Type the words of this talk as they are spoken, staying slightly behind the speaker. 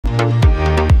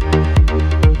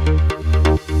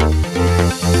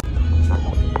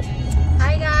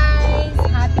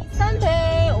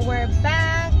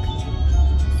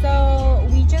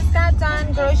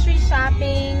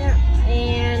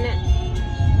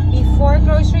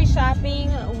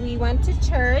shopping. We went to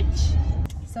church.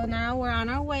 So now we're on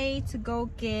our way to go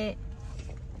get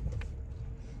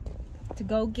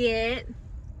Jollibee.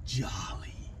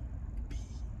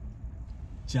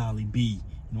 Jollibee. You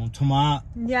know what I'm talking about?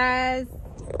 Yes.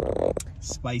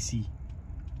 Spicy.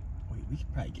 Wait, we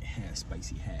could probably get half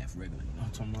spicy, half regular. You know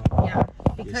what I'm talking about? Yeah.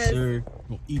 Because yes, sir.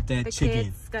 We'll eat that the chicken.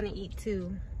 kids gonna eat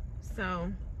too.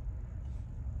 So,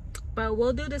 but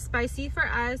we'll do the spicy for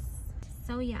us.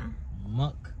 So yeah.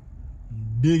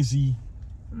 Busy.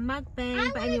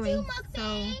 Mukbang. But anyway, so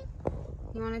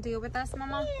you wanna do it with us,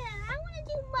 Mama? Yeah, I wanna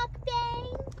do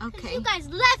mukbang. Okay. You guys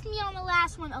left me on the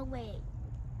last one. Oh wait,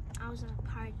 I was at a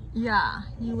party. Yeah,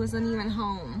 you wasn't even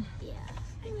home. Yeah.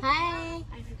 Hi. I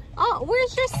forgot. Oh,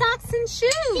 where's your socks and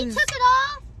shoes? He took it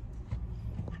off.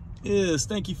 Yeah,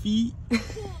 stinky feet.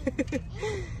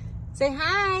 Say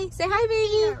hi. Say hi,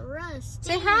 baby. Rust.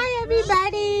 Say hi,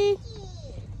 everybody.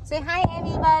 Say hi,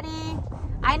 everybody.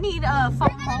 I need a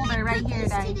phone holder right here,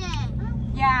 Daddy.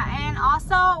 Yeah, and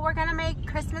also we're gonna make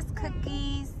Christmas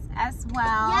cookies as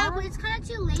well. Yeah, but it's kind of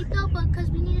too late though, because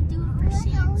we need to do it for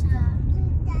Santa.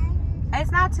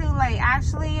 It's not too late.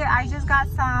 Actually, I just got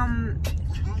some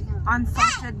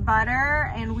unsalted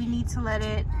butter, and we need to let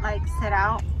it like sit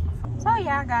out. So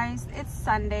yeah, guys, it's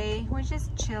Sunday. We're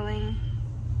just chilling.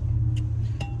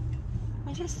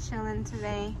 We're just chilling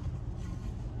today.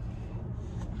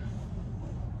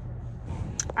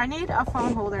 I need a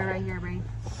phone holder right here, babe,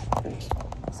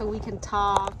 so we can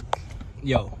talk.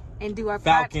 Yo. And do our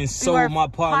Falcon sold my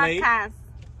parlay. Podcast.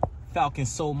 Falcon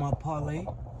sold my parlay.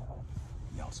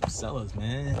 Y'all some sellers,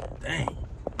 man. Dang.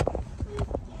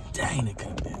 Dang, they could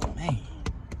have been, man.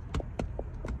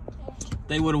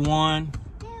 They would have won.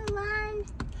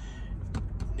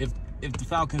 If the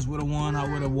Falcons would have won,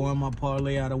 I would have won my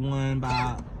parlay. I'd have won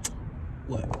by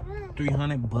what?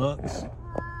 $300.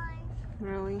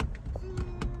 Really?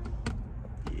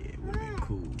 Yeah, it would have been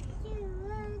cool.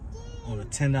 On a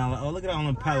 $10. Oh, look at all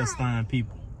them Palestine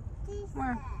people.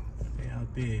 Where? They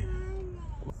out there.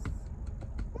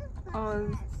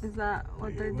 Oh, is that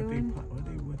what they're doing?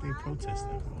 What they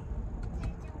protesting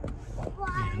for?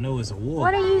 Yeah, I know it's a war.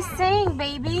 What are you saying,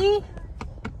 baby?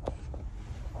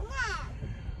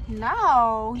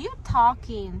 No, you're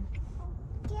talking.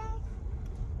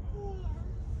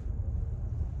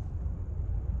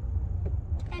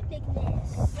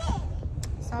 Epicness.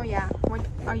 So yeah, what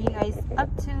are you guys up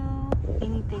to?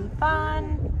 Anything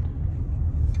fun?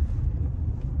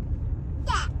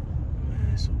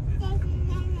 Man, it's so busy.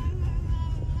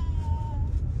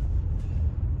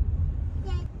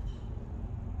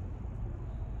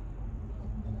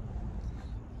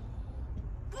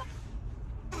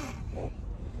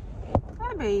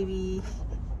 Hi, baby.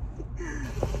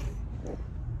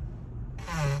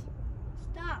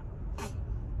 Stop.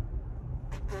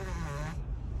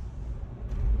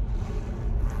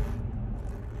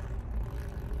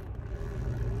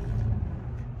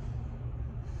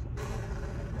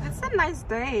 It's a nice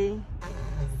day.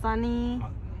 Sunny.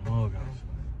 Oh, gosh.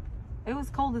 It was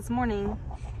cold this morning,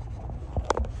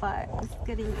 but it's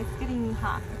getting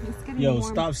hot. It's getting Yo, warm.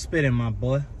 stop spitting, my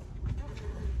boy.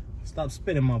 Stop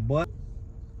spitting, my boy.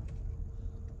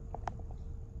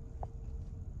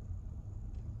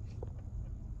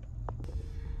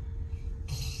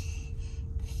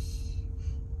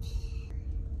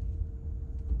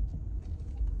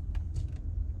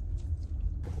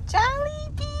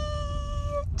 Jollibee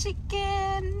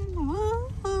chicken.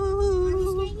 Woo-hoo.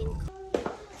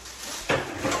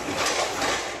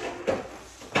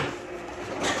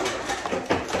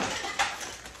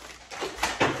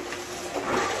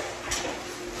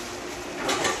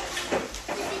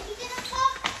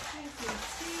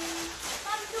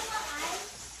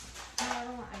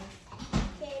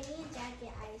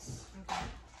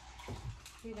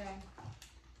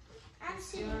 I'm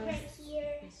sitting right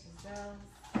here.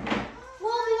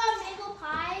 Whoa, we got mango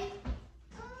pie.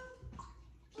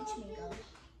 Peach mango.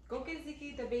 Go get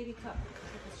Ziki the baby cup.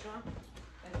 With the straw.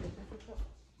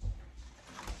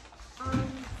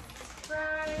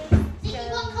 Fries.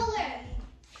 Ziggy, what color?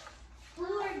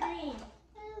 Blue or green?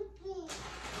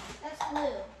 That's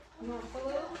blue. You want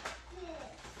blue?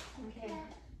 Okay.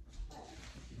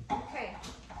 Okay.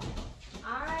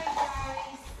 Alright,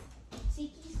 guys.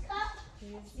 Ziggy's cup.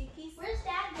 Here's Ziki's. Where's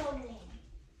Dad going?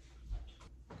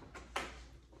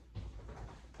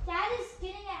 Dad is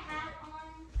getting a hat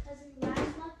on because in the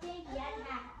last mukbang he had a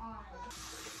hat on.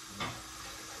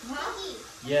 Ziggy,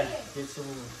 Yeah, get some.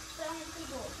 put on the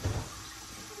table.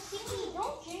 Ziggy,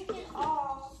 don't drink it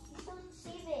all. You're supposed to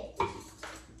save it.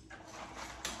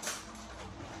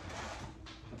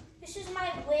 This is my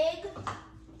wig.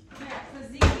 Yeah, so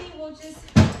Ziki will just.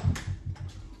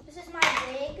 This is my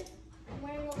wig. I'm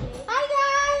wearing a wig.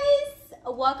 Hi guys!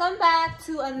 Welcome back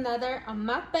to another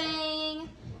mukbang.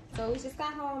 So we just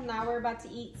got home. Now we're about to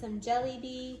eat some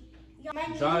Jollibee.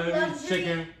 Jollibee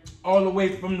chicken all the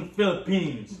way from the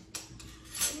Philippines.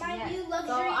 My Yes. new luxury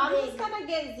So I'm wig. just gonna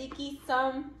get Ziki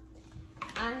some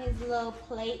on his little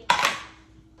plate.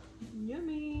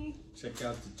 Yummy. Check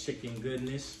out the chicken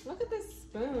goodness. Look at this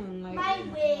spoon. Like, My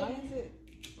wig. why is it?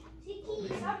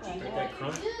 Ziki, stop drinking Like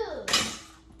all that your crunch? juice.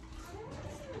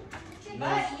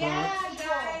 Nice Yeah, crunch.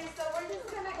 Guys, so we're just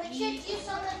gonna put eat. your juice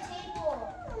on the table.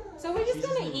 So we're just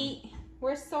Jesus gonna name. eat.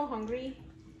 We're so hungry.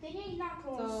 They need not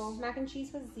So close. mac and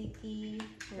cheese with Ziki.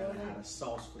 Gotta have a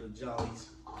sauce for the jollies.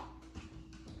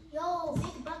 Yo,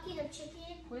 big bucket of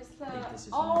chicken. Where's the? think this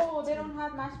is Oh, mashed they don't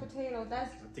have mashed potato.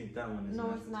 That's I think that one is no,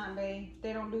 mashed. it's not. They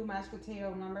don't do mashed potato.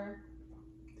 Remember?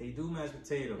 They do mashed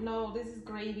potato. No, this is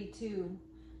gravy too.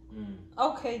 Mm.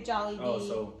 Okay, Jollibee. Oh,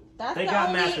 so that's they the got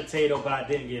only. mashed potato, but I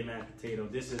didn't get mashed potato.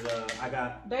 This is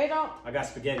They don't. I got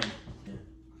spaghetti.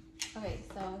 Okay,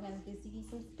 so I'm gonna give Ziggy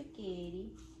some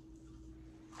spaghetti.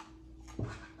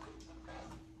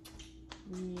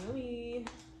 Yummy.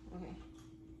 Okay.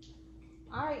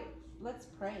 All right, let's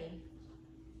pray.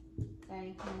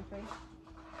 Daddy, can we pray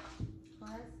for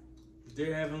us?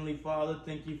 Dear Heavenly Father,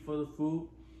 thank you for the food.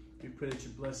 We pray that you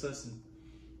bless us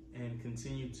and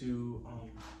continue to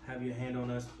have your hand on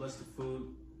us. Bless the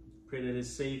food. Pray that it's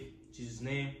safe. In Jesus'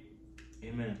 name,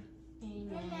 amen.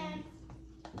 Amen.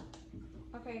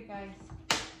 Okay, guys.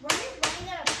 We're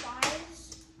running out of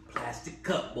fries. Plastic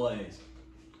cup, boys.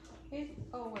 Here's,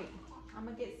 oh wait, I'm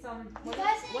gonna get some. You What,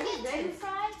 guys what didn't is get two this?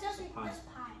 fries? That's Pie.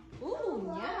 pie. Ooh,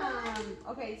 yum.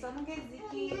 Okay, so I'm gonna get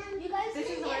Ziki. You guys This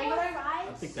didn't is get regular? more fries?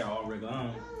 I think they're all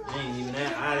regular. They ain't even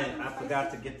that. I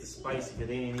forgot to get the spicy because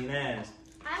they ain't even asked.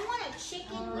 I want a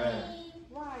chicken Right. wing.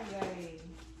 Why, Daddy?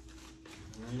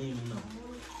 I didn't even know. Oh,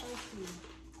 spicy.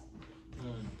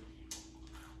 Mm.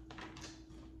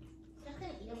 I'm just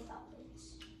gonna eat them without plates.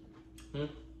 Hmm?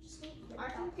 Just eat them I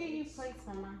can without get you plates. plates,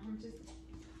 Mama. I'm just.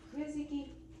 Here's Ziki.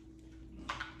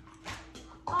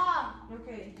 Ah,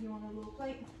 Okay, you want a little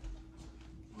plate?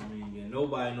 I ain't get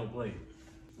nobody no plate.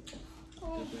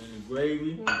 oh. Dip it in the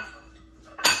gravy.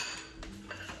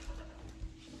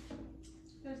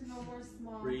 There's no more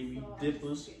small. Gravy so I'll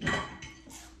dippers. just get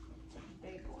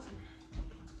big one.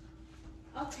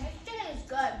 Okay. This chicken is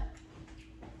good.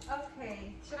 Okay.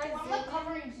 Should I I'm zoom like in?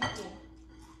 covering Zeke.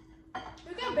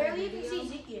 You can barely even see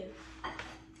Zeke. Oh,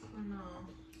 no.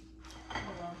 Oh,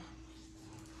 well.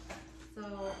 So,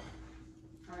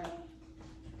 alright.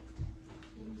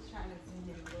 I'm just trying to zoom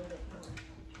in a little bit more.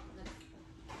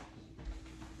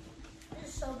 This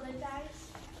is so good, guys.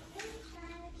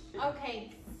 Okay,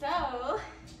 so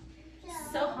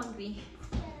hungry.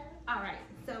 Alright,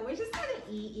 so we're just gonna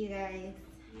eat, you guys.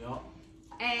 Yup.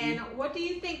 And what do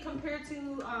you think compared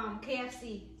to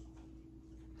KFC?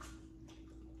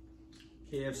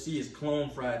 KFC is clone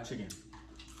fried chicken.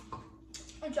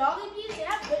 And Jollibee, they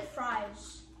have good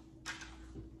fries.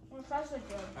 The fries are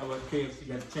good. How about KFC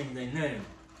got to change their name?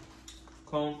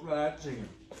 Clone fried chicken.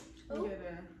 Look at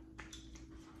that.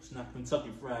 It's not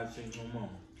Kentucky fried chicken no more.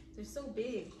 They're so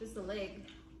big. Just the leg.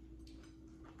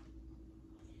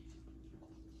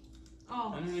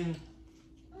 Oh, I mean,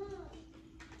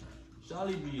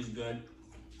 Jollibee is good.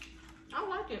 I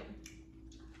like it.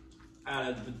 Out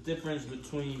of the difference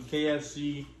between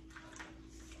KFC,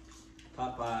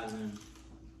 Popeyes, and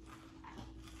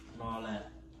all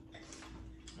that.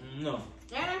 No.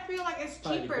 And I feel like it's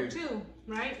Probably cheaper big. too,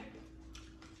 right?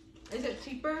 Is it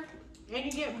cheaper? And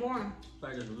you get more.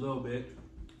 Like just a little bit.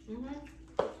 Mm-hmm.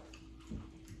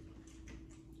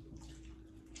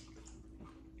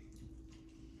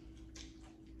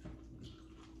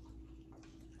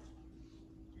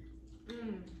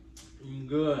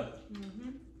 Good. Mm-hmm.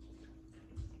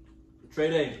 Trey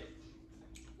Day.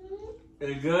 Is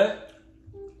it good?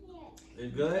 Is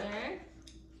it good? Okay.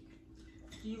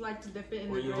 Do you like to dip it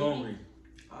in Or the you gravy? hungry?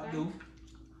 I do.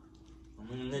 I'm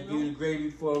gonna let you the gravy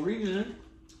for a reason.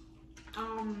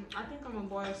 I think I'm gonna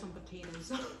boil some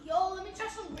potatoes. Yo, let me try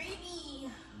some gravy.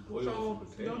 Boil So some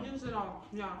potato. don't use it all.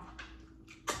 Yeah.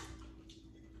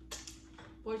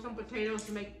 Boil some potatoes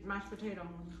to make mashed potato.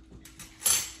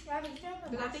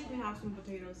 Because I think we have some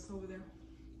potatoes over there.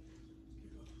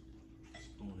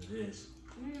 Spoon of this.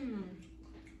 Mmm.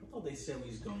 I thought they said we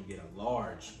was gonna get a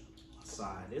large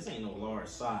side. This ain't no large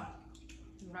side.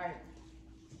 Right.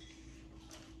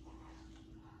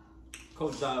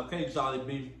 Coach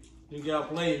Jollibee, you got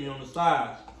played me on the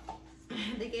side.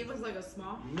 They gave us like a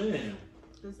small. Man,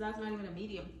 Because that's not even a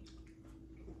medium.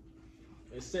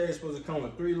 it said it's supposed to come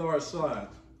with 3 large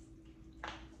sides.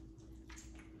 Let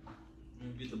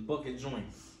me get the bucket joint.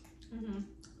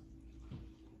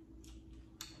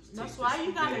 That's why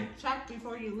you gotta check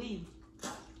before you leave.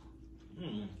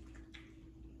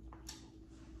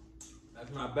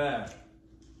 That's not bad.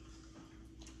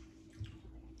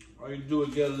 All you do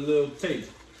is get a little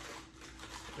taste.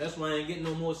 That's why I ain't getting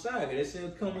no more side. They said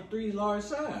it come with 3 large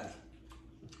sides.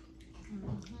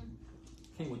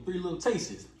 Came with 3 little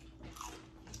tastes.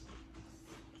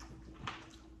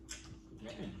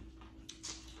 Man.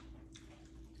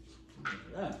 Look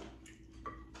at that.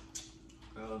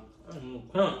 That's a little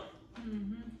pump.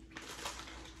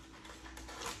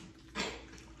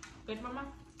 Good, Mama?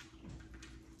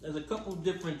 There's a couple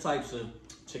different types of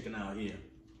chicken out here.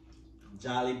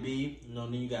 Jollibee, you know,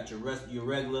 then you got your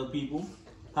regular people.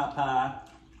 Popeye,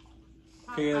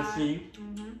 KFC.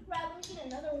 Right, we need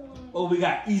another one. Oh, we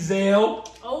got Ezel.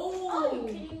 Oh, you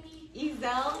kidding me?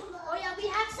 Ezel. Oh yeah, we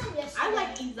had some yesterday. I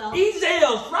like Ezel.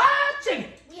 Ezel's fried chicken.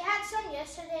 We had some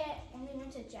yesterday when we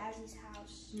went to Jazzy's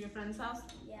house. Your friend's house?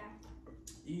 Yeah.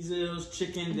 Ezel's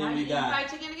chicken. Now Then we you eat got fried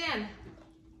chicken again,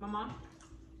 Mama.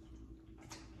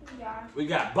 Yeah. we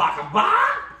got Baka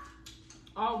Baka.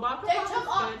 Oh, Baka They Baka's took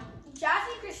all. good.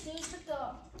 Jazzy and Christine took the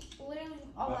literally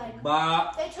all like.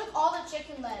 Baka They took all the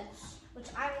chicken legs, which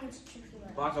I wanted to chicken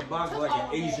legs. Baka Baka, Took like all an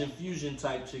of it. Asian fusion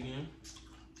type chicken.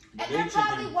 And Their they're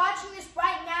probably chicken. watching this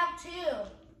right now too.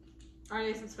 Are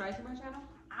they subscribed to my channel?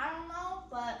 I don't know,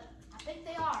 but I think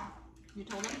they are. You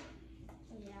told them?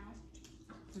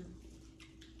 Yeah.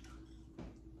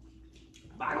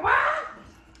 Baka Baka.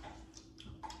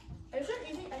 Is there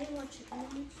even any more chicken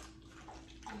ones?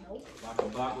 Nope. Baka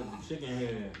Baka with the chicken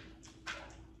head.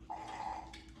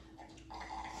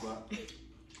 But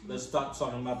let's stop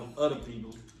talking about them other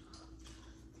people.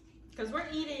 Because we're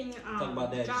eating Talk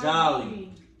about that Jollibee.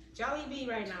 Jollibee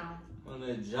right now. One of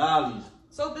the Jollies.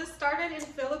 So this started in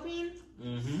Philippines?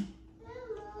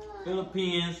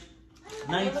 Philippines,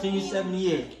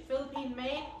 1978. Philippine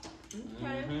made?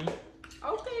 Okay.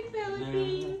 Okay,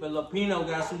 Philippines. Filipino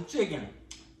got some chicken.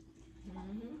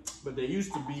 But there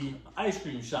used to be an ice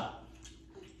cream shop.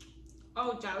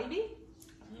 Oh, Jollibee?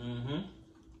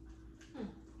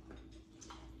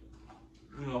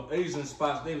 You know, Asian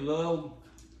spots, they love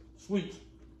sweets.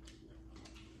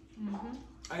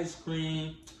 Ice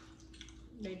cream,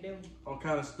 They do. all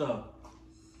kind of stuff.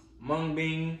 Mung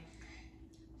bean.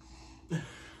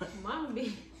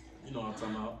 Mommy. You know what I'm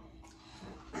talking about.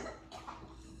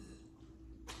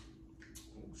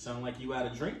 Sound like you had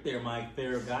a drink there, my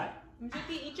fair guy.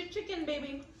 Vicky, eat your chicken,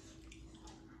 baby.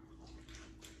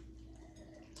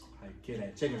 Hey, kid,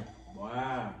 that chicken.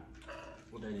 Wow.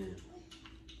 What that is?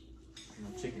 No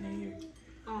chicken in here.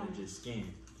 That's just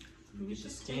skin. You get the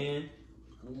skin.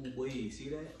 Ooh, wait, see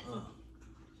that?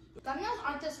 Thumbnails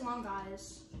aren't this long,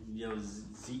 guys. Yo,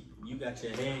 Zeke, you got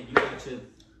your hand, you got your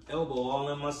elbow all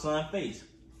in my son's face.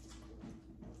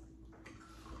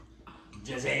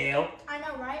 Giselle. I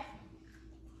know, right?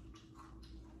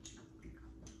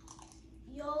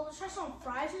 Yo, let's try some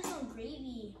fries and some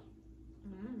gravy.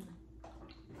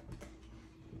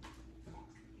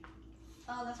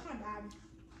 Oh, that's kind of bad.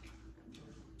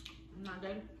 Not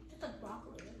good. It's like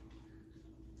broccoli.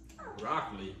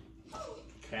 Broccoli.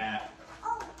 Cat.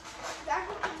 That's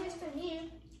what it tastes to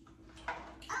me.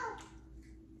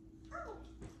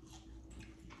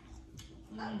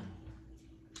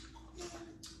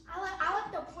 I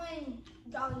like the plain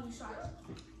Jollibee sauce.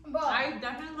 Bro, I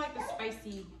definitely like the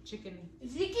spicy chicken.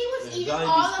 Ziki was Yeah, eating Jollibee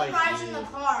all the spicy fries in the is-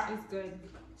 car. It's good.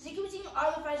 Ziki was eating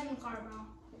all the fries in the car, bro.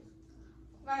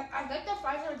 Like, I bet the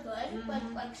fries are good,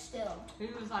 but like still. He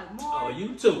was like, more. Oh,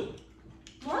 you too.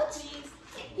 What? Please.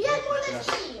 He has more than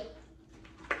me.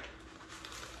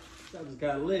 I just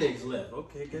got legs left.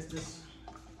 Okay, guess this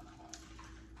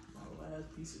my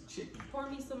last piece of chicken. Pour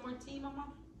me some more tea, Mama.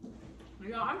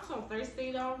 Yo, I'm so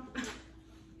thirsty though.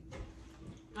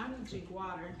 I need to drink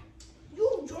water.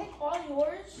 You drank all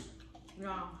yours?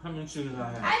 Yeah. How many sugars I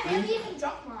have? I barely even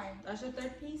drunk mine. That's your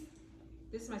third piece?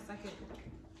 This is my second.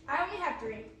 I only have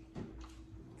 3.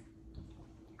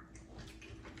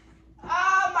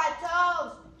 Ah, my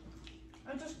toes!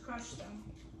 I just crushed them.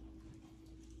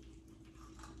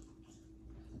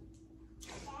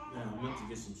 Yeah, I meant to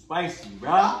get some spicy, bro.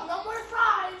 Oh, no more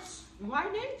fries.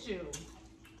 Why didn't you?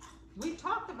 We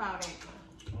talked about it.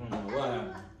 I don't know what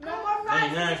happened. No more Hey,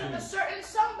 fries Natalie. because of a certain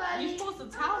somebody. You're supposed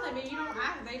to tell them, and you don't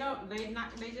ask. They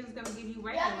just gonna give you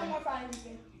We have no regular. more fries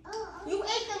here. You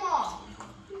ate them all.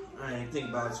 I didn't think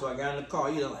about it, so I got in the car.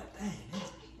 You're like, dang,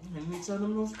 that made me tell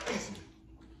them no spicy.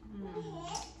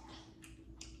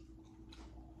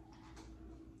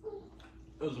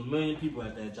 There was a million people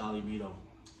at that Jollibee though.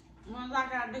 What I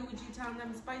gotta do with you telling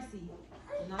them it's spicy?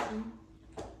 Nothing.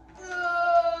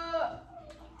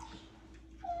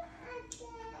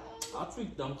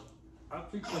 treat them. I'll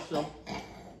treat myself.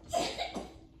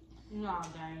 No,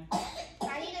 Daddy.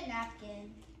 I need a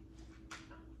napkin.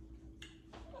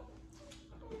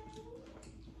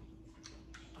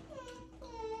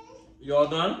 You all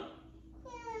done?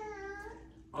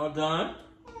 All done?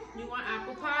 You want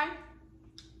apple pie?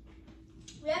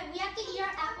 We have to eat our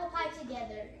apple pie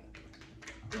together.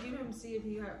 Give him see if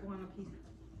you want a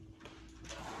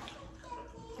piece.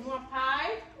 You want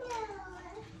pie?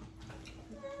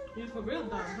 You for real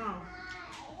done, huh?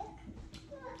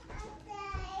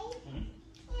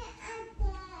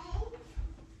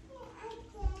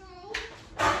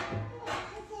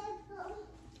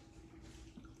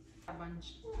 A bunch.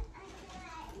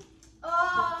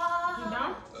 Oh. You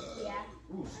know? Yeah.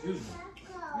 Ooh, excuse me.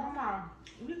 Mama,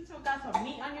 you still got some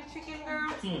meat on your chicken,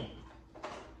 girl?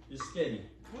 You're skinny.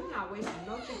 We're not wasting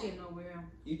no chicken nowhere.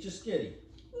 Eat your skitty.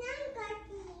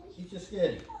 Eat your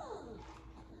skitty.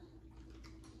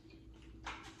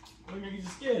 Look at your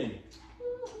skitty.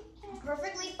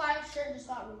 Perfectly fine shirt just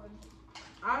got ruined.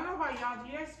 I don't know about y'all.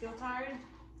 Do you guys feel tired?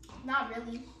 Not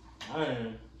really. I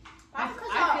am. I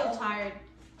feel tired.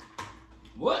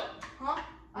 What? Huh?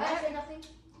 I didn't say nothing.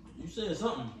 You said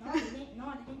something. No, I didn't. No,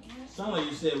 I didn't. Sound like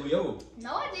you said we old.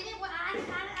 No, I didn't.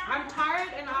 I'm tired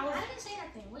and I was I didn't say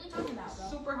nothing. What are you talking about, bro?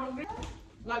 super hungry.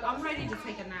 Like, I'm ready to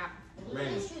take a nap.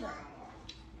 Man, Let's do that.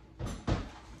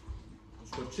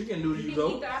 that's what chicken do to You you, can bro.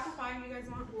 eat the apple pie if you guys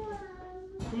want.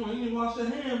 Come on, you need to wash your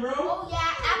hand, bro. Oh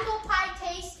yeah, apple pie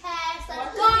taste test. Let's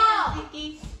Wash go. your hands,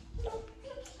 Vicky.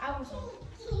 I was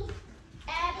on.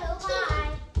 Apple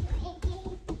pie.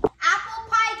 Apple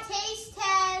pie taste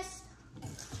test.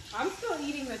 I'm still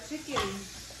eating the chicken.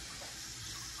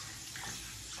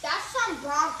 That's some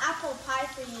brown apple pie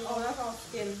for you. Oh, that's all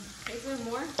skin. Is there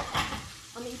more?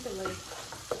 I'm gonna eat the leg.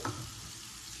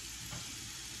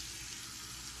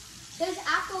 There's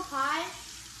apple pie.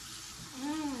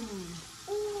 Mmm.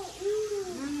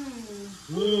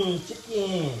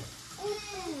 Chicken.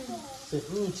 Say,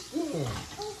 chicken.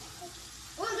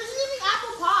 Well, this isn't even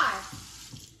apple pie.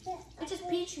 It's just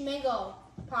peach mango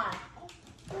pie.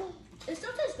 It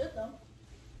still tastes good though.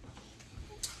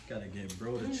 Gotta get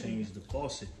bro to change the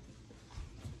faucet.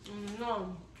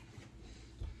 No.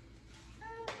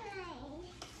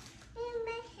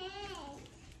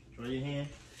 Try your hand.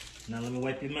 Now let me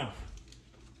wipe your mouth.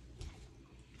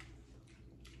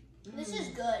 This is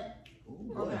good.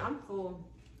 Ooh, Okay, I'm full.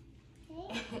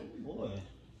 boy.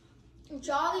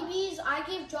 Jollibee's, I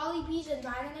give Jollibee's a 9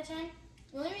 out of 10.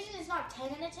 The only reason it's not 10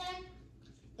 out of 10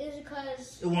 is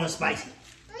because, It wasn't spicy.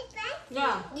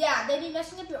 Yeah. yeah, they be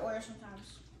messing up your order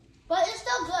sometimes. But it's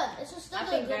still good. It's still I a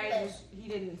think good Daddy place. he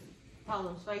didn't call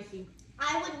them spicy.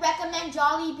 I would recommend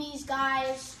Jollibee's,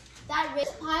 guys. That rib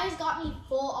pie's got me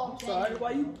full already. Sorry,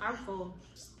 why you? I'm full.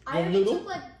 I already noodle? took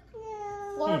like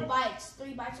 4 bites,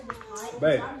 3 bites of this pie. It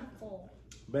Babe. got me full.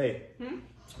 Babe, you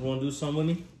wanna do something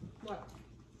with me? What?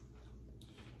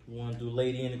 You wanna do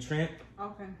Lady and the Tramp?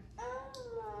 Okay.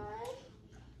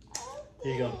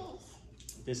 Here you go.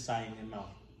 This side in your mouth.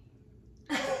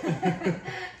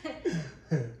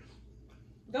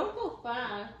 Don't go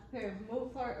fast. Here,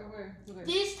 move far over.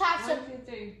 These types of, 1, 2,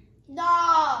 3.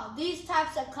 no, these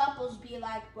types of couples be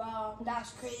like, bro,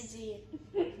 that's crazy.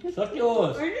 Suck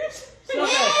yours. Are you?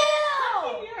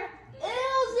 Ew!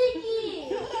 Ew, Ziggy!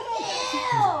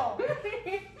 Ew!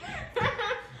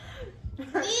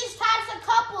 These types of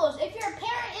couples, if your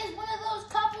parent is one of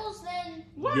those couples, then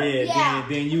Yeah.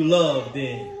 Then you love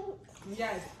then.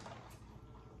 Yes.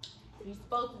 You're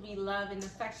supposed to be loved and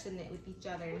affectionate with each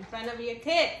other in front of your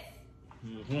kids.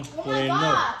 oh my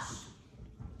gosh.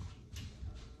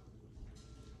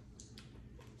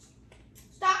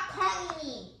 Stop calling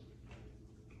me.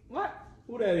 What?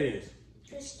 Who that is?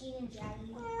 Christine and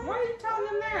Jackie. Why are you telling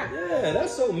them that? Yeah,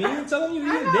 that's so mean. Tell them you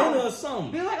I eating know. dinner or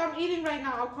something. Be like, I'm eating right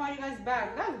now. I'll call you guys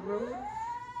back. That's rude.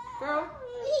 Girl.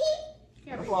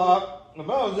 Can't be Fuck. If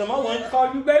I was them, I wouldn't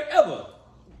call you back ever.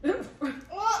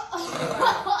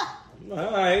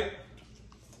 Alright.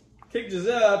 Kick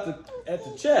Giselle at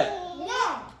the check.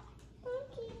 No.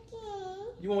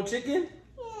 You want chicken?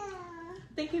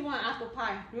 I think you want apple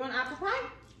pie. You want apple pie?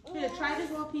 Here, try this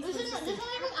little piece. This of isn't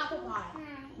even apple pie.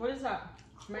 What is that?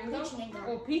 Mango? Peach mango.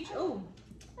 Oh, peach. Oh.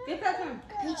 Get that to him.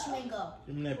 Peach mango.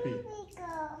 Give me that piece.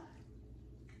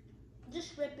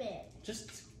 Just rip it.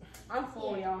 Just. I'm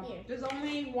full, Here, y'all. here. There's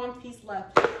only 1 piece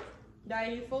left.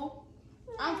 Daddy, you full?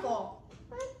 I'm full.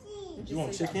 Just You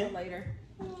want save that chicken? for later.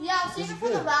 Yeah, I'll save This it is for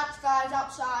the good. rats, guys,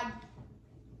 outside.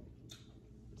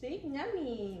 See?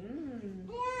 Yummy. Mm.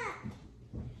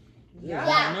 Yeah. Yeah.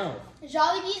 I know.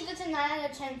 Jollibee's gets a 9 out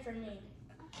of 10 for me.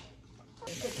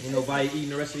 Ain't nobody eating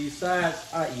the rest of these sides.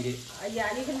 I eat it.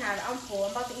 Yeah, you can have it. I'm full.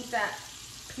 I'm about to eat that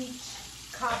peach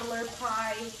cobbler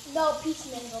pie. No, peach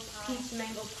mango pie. Peach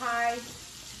mango pie.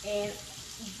 And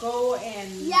go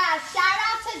and... Yeah, shout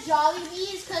out to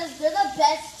Jollibee's because they're the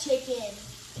best chicken.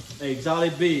 Hey,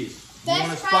 Jollibee, you want to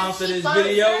Best sponsor crunchy this butter.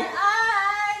 video?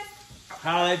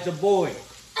 Holla at your boy.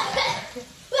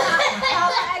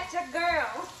 Holla at your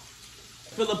girl.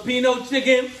 Filipino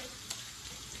chicken.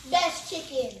 Best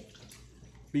chicken.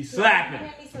 Be slapping. Can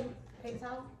you get me some pig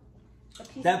towel? A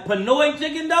piece That Pinoy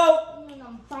chicken though.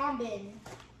 I'm bombing.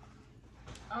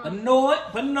 Pinoy.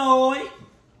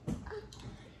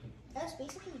 That's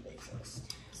basically racist.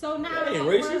 So now That ain't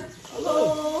we're racist. full. I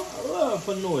love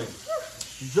Pinoy.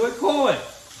 Joy Coy.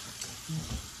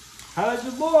 How's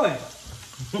your boy?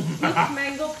 Peach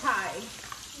mango pie.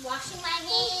 Washing my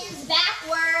hands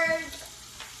backwards.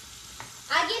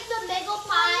 I give the mango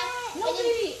pie. No, and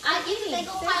baby. I give the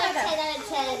mango Stay pie a like 10 that. out of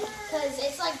 10 because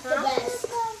it's like the best.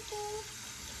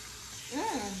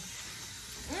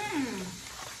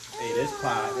 Hey, this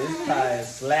pie is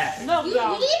slapping. Look, You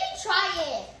y'all. didn't even try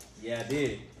it. Yeah, I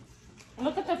did.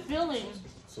 Look at the filling.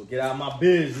 So get out my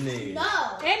business.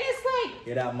 No. And it's like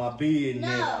Get out my business.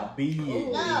 No. My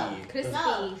business. No. crispy.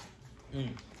 No. Mm.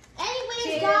 Anyways,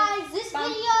 Cheers. guys, this Bum.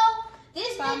 video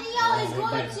Bum. is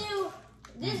going to.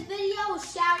 This video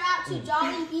shout out to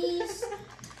Jollibee's.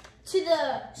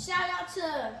 Shout out to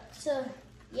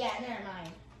yeah, never mind.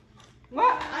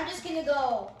 What? I'm just gonna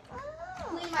go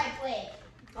clean my plate.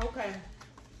 Okay.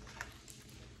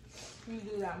 You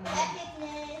do that one.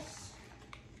 Epicness.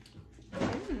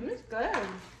 It's good.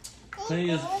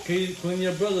 Clean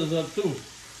your brothers up too.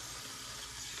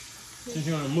 Since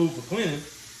you're on the move for cleaning.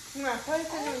 Yeah, put it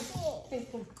in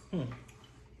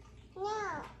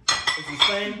It's the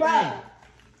same Bro. thing.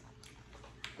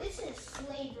 This is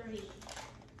slavery.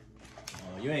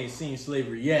 Oh, you ain't seen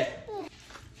slavery yet.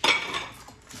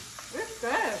 It's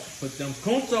good. Put them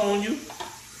kunta on you.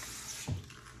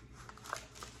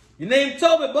 Your name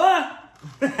Toby, boy.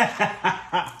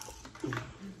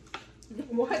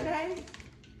 What name?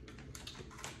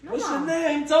 What's your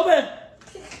name, Toby?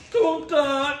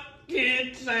 Kunta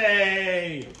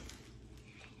Kitty.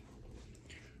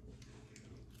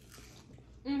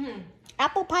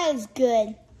 Apple pie is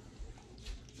good.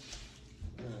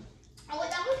 Oh, wait,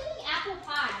 that wasn't even apple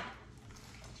pie.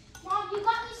 Mom, you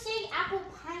got me saying apple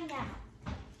pie now.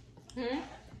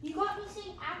 You got me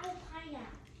saying apple pie now.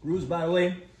 Ruse, by the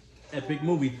way, epic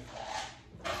movie.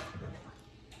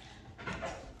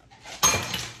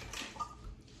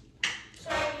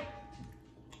 Sorry.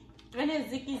 And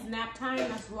it's Zicky's nap time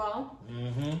as well.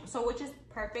 Mm-hmm. So which is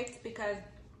perfect because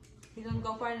he's gonna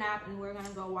go for a nap and we're gonna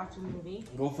go watch a movie.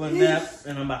 Go for a nap,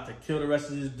 and I'm about to kill the rest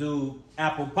of this dude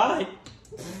apple pie.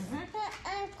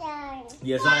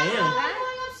 Yes, I am. I'm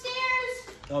going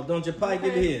upstairs. Oh, don't your pie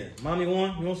get here. Mommy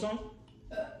want? You want some?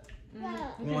 You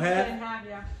want half?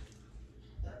 Yeah.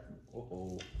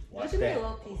 Uh-oh. What Watch you mean a that.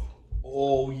 little piece?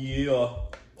 Oh, yeah.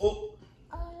 Oh.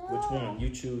 Which one? You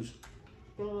choose.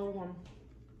 The little one.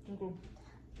 Okay.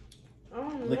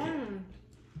 Oh, Lick it.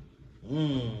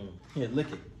 Here, lick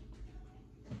it.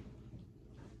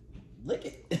 Lick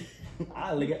it.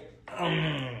 I lick it.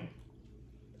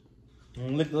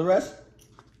 Lick the rest.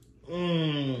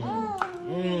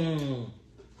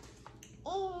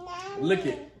 Lick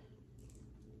it.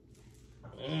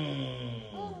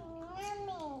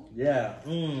 Yeah.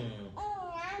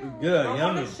 Good. I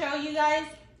Yummy. want to show you guys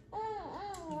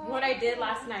what I did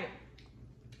last night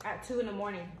at 2 in the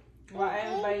morning while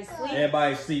everybody's asleep.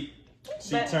 Everybody sleep.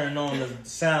 She But- turned on the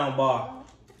sound bar.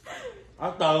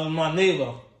 I thought it was my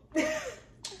neighbor. I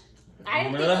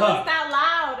didn't think it was that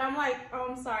loud. I'm like, oh,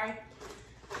 I'm sorry.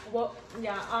 Well,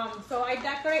 yeah. So I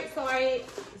decorate.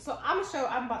 So I'm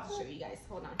about to show you guys.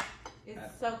 Hold on.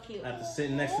 It's so cute. After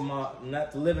sitting next to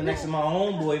living next to my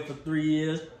homeboy for 3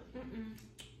 years.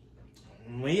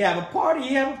 When he have a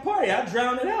party, I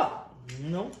drown it out. You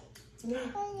know?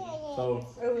 So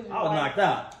I was knocked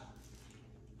out.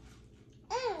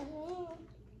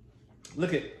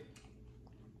 Look it.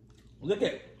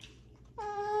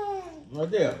 Right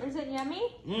there. Is it yummy?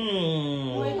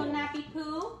 Mmm. Wiggle nappy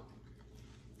poo.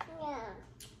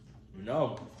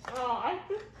 No. Oh, I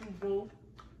think you do.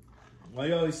 Why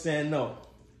you always saying no?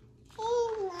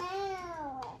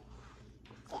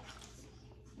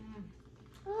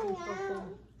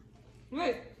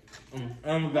 Wait.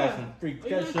 I'm got some free Are you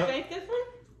gonna ketchup. take this one?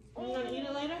 Are you gonna eat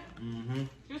it later? Mm-hmm.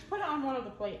 Just put it on one of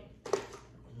the plates.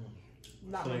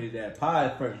 That So one. eat that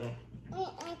pie first.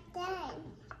 Huh?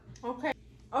 Okay.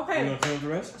 You Okay. gonna finish the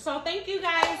rest? So thank you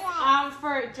guys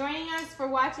for joining us, for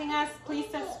watching us. Please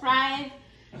subscribe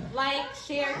like,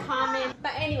 share, comment.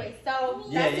 But anyway, so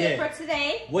that's it for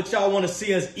today. What y'all want to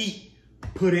see us eat,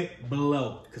 put it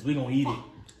below, because we're going to eat it.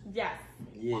 Yes.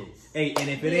 Yes. Hey, and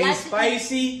if it ain't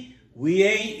spicy, we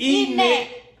ain't eating it.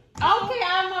 Okay,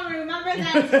 I'm going to remember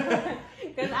that.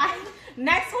 Because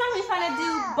next one we're going to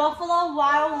do Buffalo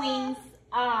Wild Wings,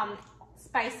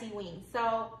 spicy wings.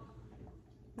 So,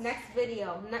 next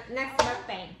video, next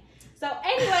mukbang. So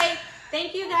anyway,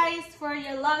 thank you guys for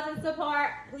your love and support.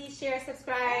 Please share,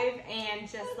 subscribe, and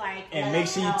just like. And make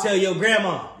sure you tell your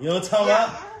grandma. You know what I'm talking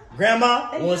about? Grandma,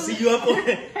 I want to see you up on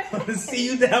I want to see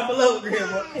you down below,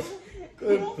 grandma.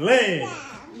 Good plan.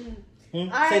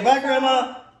 Say bye,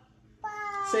 grandma.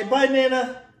 Bye. Say bye,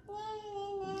 Nana.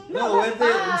 No, right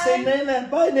there. Say Nana.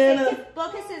 Bye, Nana.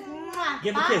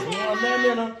 Give a kiss.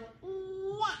 Nana.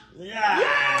 Yeah.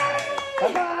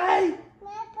 Bye-bye.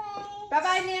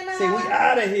 Bye-bye, Nana. Say we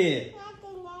out of here.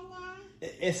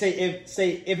 And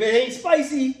say if it ain't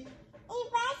spicy,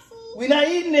 we not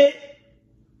eating it.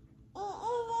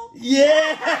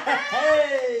 Yeah.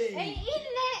 Hey. Ain't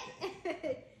eating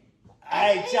it.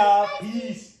 All right, y'all.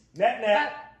 Peace.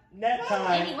 Nap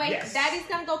time. Anyway, yes. Daddy's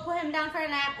gonna go put him down for a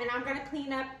nap, and I'm gonna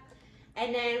clean up,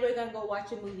 and then we're gonna go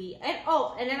watch a movie. And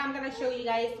and then I'm gonna show you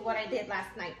guys what I did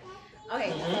last night.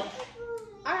 Okay.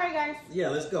 All right, guys. Yeah,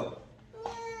 let's go.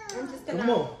 I'm just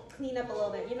gonna clean up a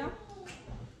little bit, you know?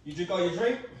 You drink all your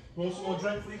drink? You want some more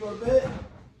drink before you go to bed?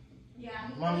 Yeah.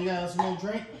 Mom, you got some more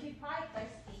drink? He's probably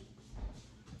thirsty.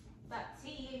 But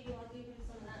tea, if you want to give him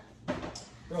some of that.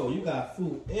 Bro, you got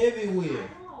food everywhere.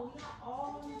 I know, we got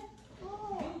all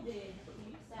you did.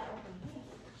 You sat over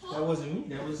here. That wasn't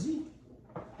me, that was Z.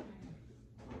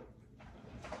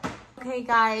 Okay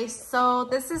guys, so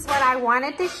this is what I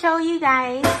wanted to show you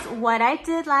guys, what I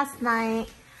did last night.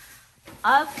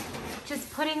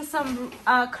 Just putting some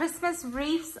Christmas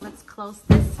wreaths. Let's close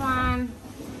this one.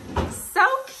 So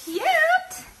cute.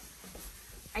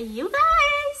 You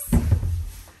guys,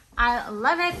 I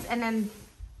love it. And then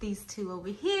these two over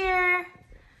here.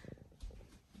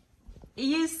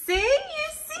 You see?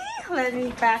 Let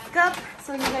me back up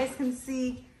so you guys can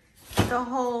see the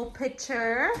whole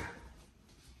picture.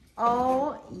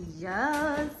 Oh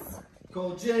yes.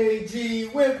 Go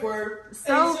JG Whitworth.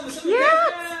 So cute,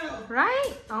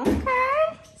 right?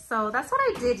 Okay. So that's what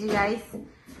I did, you guys.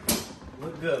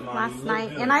 Look good, Mommy. Last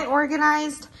night. And I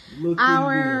organized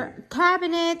our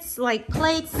cabinets, like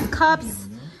plates, cups,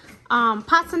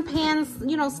 pots and pans,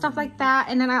 you know, stuff like that.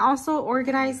 And then I also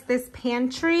organized this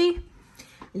pantry.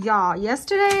 Y'all,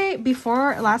 last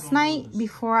night,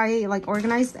 before I like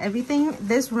organized everything,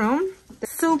 this room,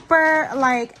 super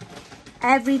like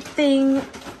everything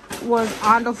was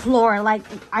on the floor. Like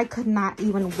I could not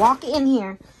even walk in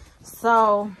here.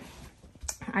 So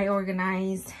I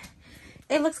organized.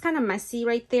 It looks kind of messy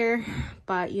right there,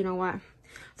 but you know what?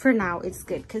 For now, it's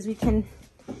good because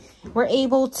we're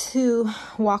able to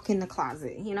walk in the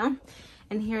closet, you know?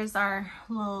 And here's our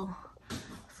little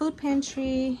food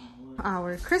pantry,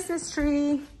 our Christmas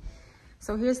tree.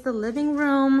 So here's the living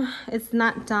room. It's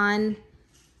not done.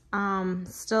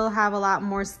 Still have a lot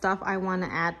more stuff I want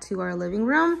to add to our living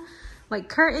room, like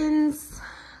curtains,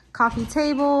 coffee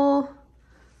table,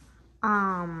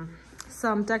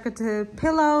 some decorative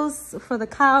pillows for the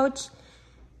couch,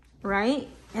 right?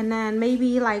 And then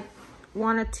maybe like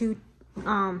one or two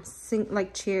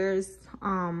chairs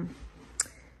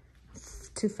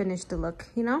to finish the look,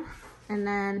 you know? And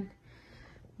then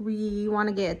we want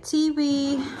to get a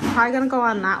TV. Probably gonna go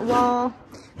on that wall.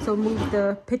 So move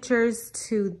the pictures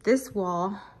to this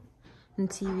wall and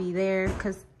TV there,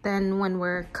 because then when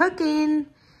we're cooking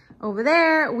over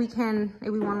there, we can,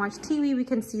 if we want to watch TV, we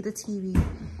can see the TV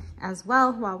as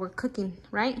well while we're cooking,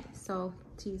 right? So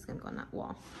TV's gonna go on that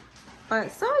wall.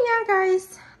 But so yeah,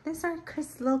 guys, this is our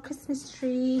little Christmas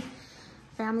tree,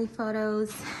 family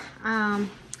photos.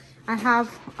 I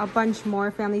have a bunch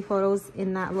more family photos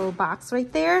in that little box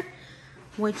right there,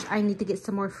 which I need to get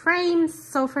some more frames.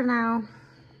 So for now,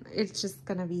 it's just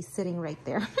gonna be sitting right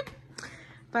there.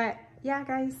 But yeah,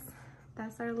 guys,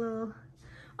 that's our little,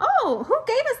 oh, who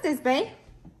gave us this, babe?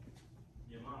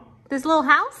 Your mom. This little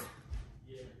house?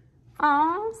 Yeah.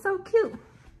 Oh, so cute.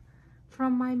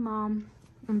 From my mom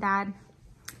and dad.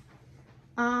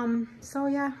 So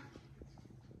yeah,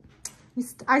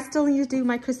 I still need to do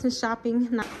my Christmas shopping.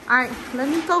 All right, let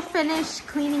me go finish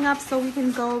cleaning up so we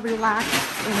can go relax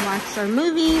and watch our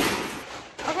movies.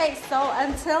 Okay, so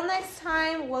until next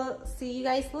time, we'll see you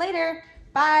guys later.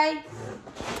 Bye.